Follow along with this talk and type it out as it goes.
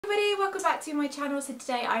everybody, welcome back to my channel. So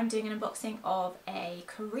today I'm doing an unboxing of a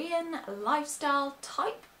Korean lifestyle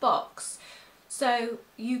type box. So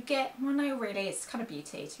you get, well no really, it's kind of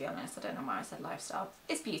beauty to be honest. I don't know why I said lifestyle.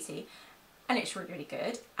 It's beauty and it's really, really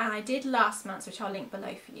good. And I did last month's, which I'll link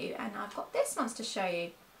below for you, and I've got this month's to show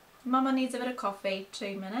you. Mama needs a bit of coffee,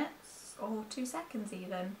 2 minutes or 2 seconds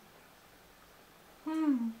even.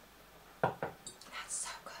 That's so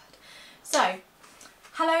good. So,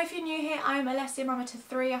 hello if you're new here, I'm Alessia, Mama to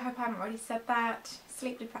 3. I hope I haven't already said that.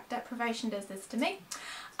 Sleep deprivation does this to me.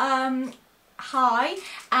 Hi,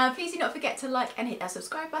 please do not forget to like and hit that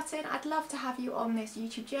subscribe button. I'd love to have you on this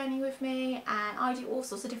YouTube journey with me, and I do all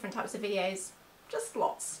sorts of different types of videos. Just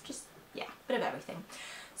lots, yeah, bit of everything.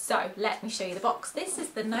 So let me show you the box. This is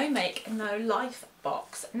the NoMakeNoLife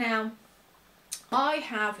box. Now, I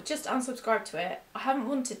have just unsubscribed to it. I haven't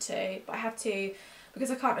wanted to, but I have to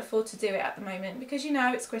because I can't afford to do it at the moment because, you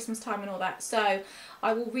know, it's Christmas time and all that. So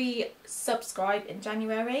I will re-subscribe in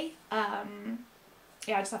January.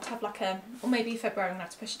 Yeah, I just have to have like or maybe February. I'm going to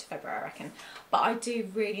have to push it to February, I reckon. But I do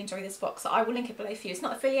really enjoy this box, so I will link it below for you. It's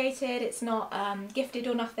not affiliated, it's not gifted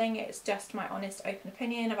or nothing. It's just my honest, open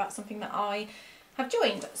opinion about something that I have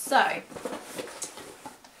joined. So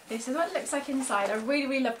this is what it looks like inside. I really,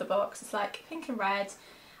 really love the box. It's like pink and red.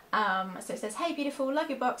 So it says, "Hey beautiful, love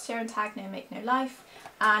your box, share and tag NoMakeNoLife,"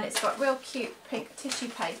 and it's got real cute pink tissue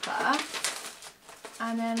paper.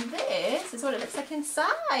 And then this is what it looks like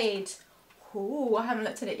inside. Ooh, I haven't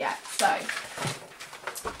looked at it yet. So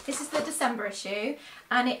this is the December issue,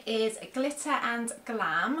 and it is Glitter and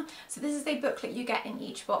Glam. So this is the booklet you get in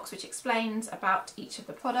each box, which explains about each of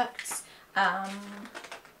the products, and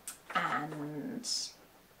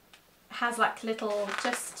has like little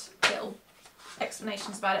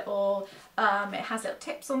explanations about it all. It has little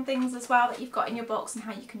tips on things as well that you've got in your box and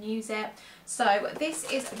how you can use it. So this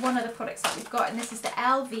is one of the products that we've got, and this is the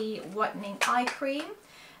LV Whitening Eye Cream.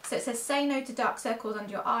 So it says, "Say no to dark circles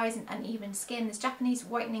under your eyes and uneven skin. This Japanese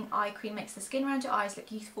whitening eye cream makes the skin around your eyes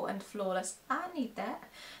look youthful and flawless." I need that.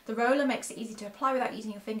 The roller makes it easy to apply without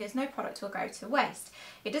using your fingers. No product will go to waste.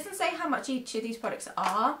 It doesn't say how much each of these products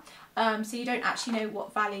are, so you don't actually know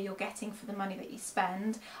what value you're getting for the money that you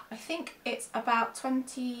spend. I think it's about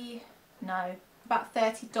about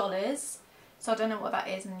 $30. So I don't know what that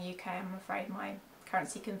is in the UK. I'm afraid my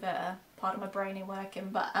currency converter, part of my brain ain't working,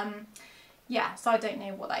 but yeah, so I don't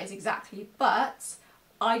know what that is exactly, but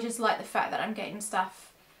I just like the fact that I'm getting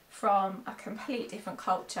stuff from a complete different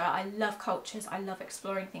culture. I love cultures. I love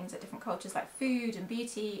exploring things at different cultures, like food and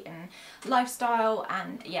beauty and lifestyle,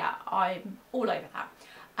 and yeah, I'm all over that.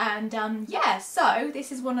 And yeah, so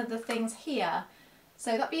this is one of the things here.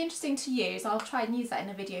 So that'd be interesting to use. I'll try and use that in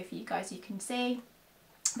a video for you guys so you can see.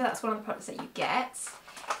 But that's one of the products that you get.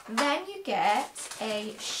 Then you get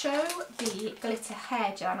a Show the Glitter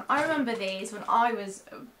hair gel. And I remember these when I was,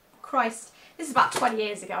 Christ, this is about 20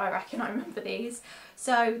 years ago, I reckon. I remember these.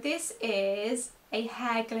 So this is a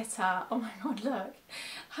hair glitter. Oh my god, look,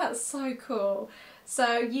 that's so cool.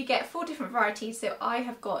 So you get 4 different varieties. So I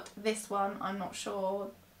have got this one. I'm not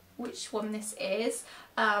sure which one this is,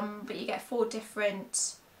 but you get 4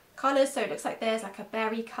 different colours. So it looks like there's like a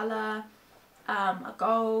berry colour, a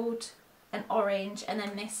gold, an orange, and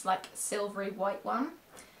then this like silvery white one,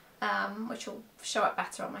 which will show up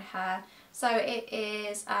better on my hair. So it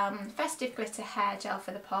is festive glitter hair gel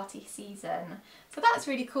for the party season. So that's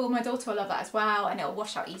really cool. My daughter will love that as well, and it'll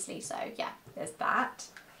wash out easily. So yeah, there's that.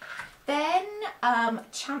 Then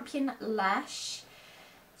Champion Lash.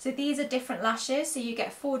 So these are different lashes. So you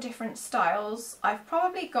get 4 different styles. I've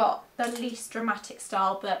probably got the least dramatic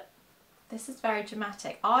style, but this is very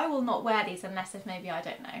dramatic. I will not wear these unless if maybe, I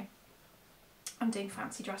don't know, I'm doing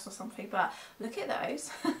fancy dress or something, but look at those.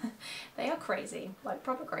 They are crazy, like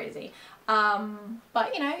proper crazy.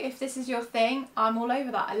 But you know, if this is your thing, I'm all over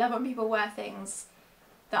that. I love when people wear things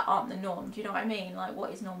that aren't the norm. Do you know what I mean? Like, what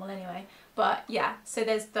is normal anyway? But yeah, so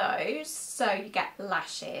there's those. So you get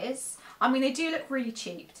lashes. I mean, they do look really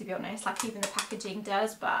cheap, to be honest, like even the packaging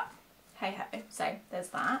does, but hey ho. So there's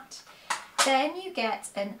that. Then you get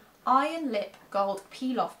an Eye and Lip Gold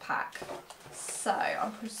Peel-Off Pack. So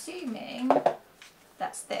I'm presuming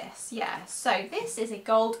that's this, yeah. So this is a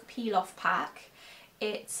gold peel-off pack.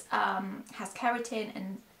 It has keratin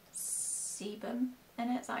and sebum in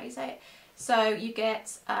it, is that how you say it? So you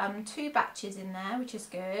get 2 batches in there, which is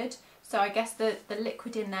good. So I guess the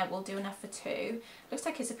liquid in there will do enough for 2. Looks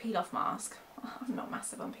like it's a peel-off mask. I'm not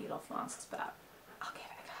massive on peel-off masks, but I'll give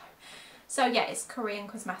it a go. So yeah, it's Korean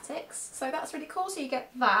cosmetics. So that's really cool. So you get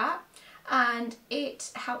that. and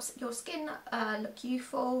it helps your skin look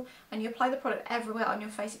youthful, and you apply the product everywhere on your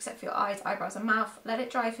face except for your eyes, eyebrows and mouth. Let it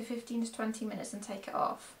dry for 15 to 20 minutes and take it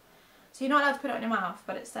off. So you're not allowed to put it on your mouth,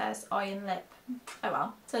 but it says eye and lip. Oh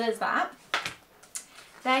well, so there's that.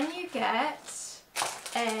 Then you get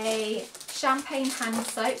a champagne hand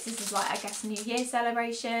soaps. This is like, I guess, New Year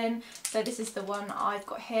celebration. So this is the one I've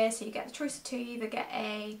got here. So you get the choice of two. You either get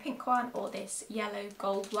a pink one or this yellow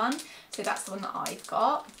gold one. So that's the one that I've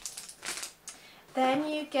got. Then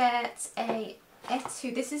you get a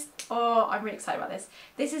Etude. This is, oh, I'm really excited about this.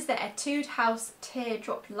 This is the Etude House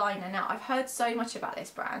Teardrop Liner. Now, I've heard so much about this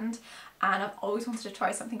brand and I've always wanted to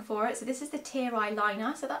try something for it. So this is the Tear Eye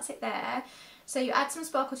Liner. So that's it there. So you add some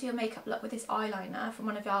sparkle to your makeup look with this eyeliner from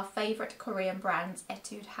one of our favourite Korean brands,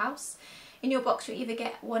 Etude House. In your box you either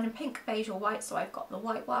get one in pink, beige or white, so I've got the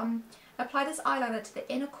white one. Apply this eyeliner to the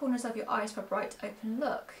inner corners of your eyes for a bright open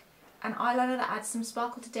look. An eyeliner that adds some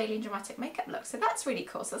sparkle to daily and dramatic makeup look. So that's really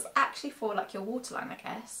cool. So that's actually for like your waterline, I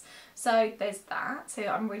guess. So there's that. So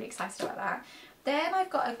I'm really excited about that. Then I've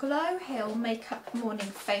got a Glow Hill Makeup Morning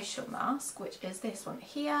Facial Mask, which is this one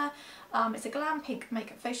here. It's a Glam Pink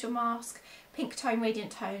Makeup Facial Mask. Pink tone,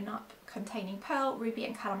 radiant tone up, containing pearl, ruby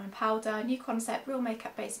and calamine powder. New concept, real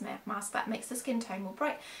makeup based mask that makes the skin tone more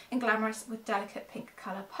bright and glamorous with delicate pink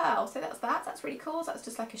colour pearl. So that's that. That's really cool. So that's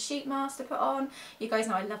just like a sheet mask to put on. You guys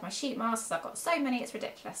know I love my sheet masks. I've got so many, it's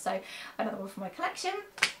ridiculous. So another one for my collection.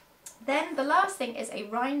 Then the last thing is a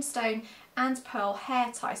rhinestone and pearl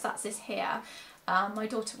hair tie. So that's this here. My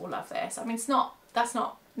daughter will love this. I mean, that's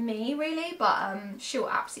not me really, but she'll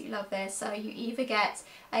absolutely love this. So you either get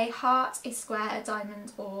a heart, a square, a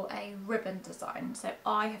diamond or a ribbon design. So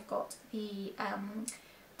I have got the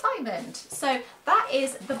diamond. So that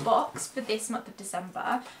is the box for this month of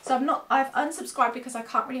December. So I've unsubscribed because I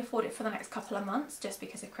can't really afford it for the next couple of months just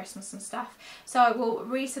because of Christmas and stuff. So I will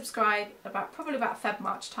resubscribe probably about Feb,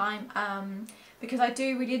 March time, because I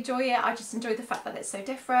do really enjoy it. I just enjoy the fact that it's so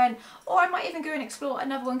different. Or I might even go and explore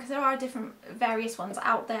another one because there are different various ones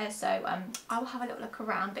out there. So I will have a little look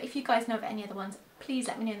around. But if you guys know of any other ones, please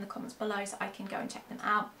let me know in the comments below so I can go and check them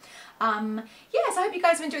out. Yeah, so I hope you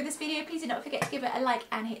guys have enjoyed this video. Please do not forget to give it a like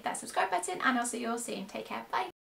and hit that subscribe button, and I'll see you all soon. Take care. Bye.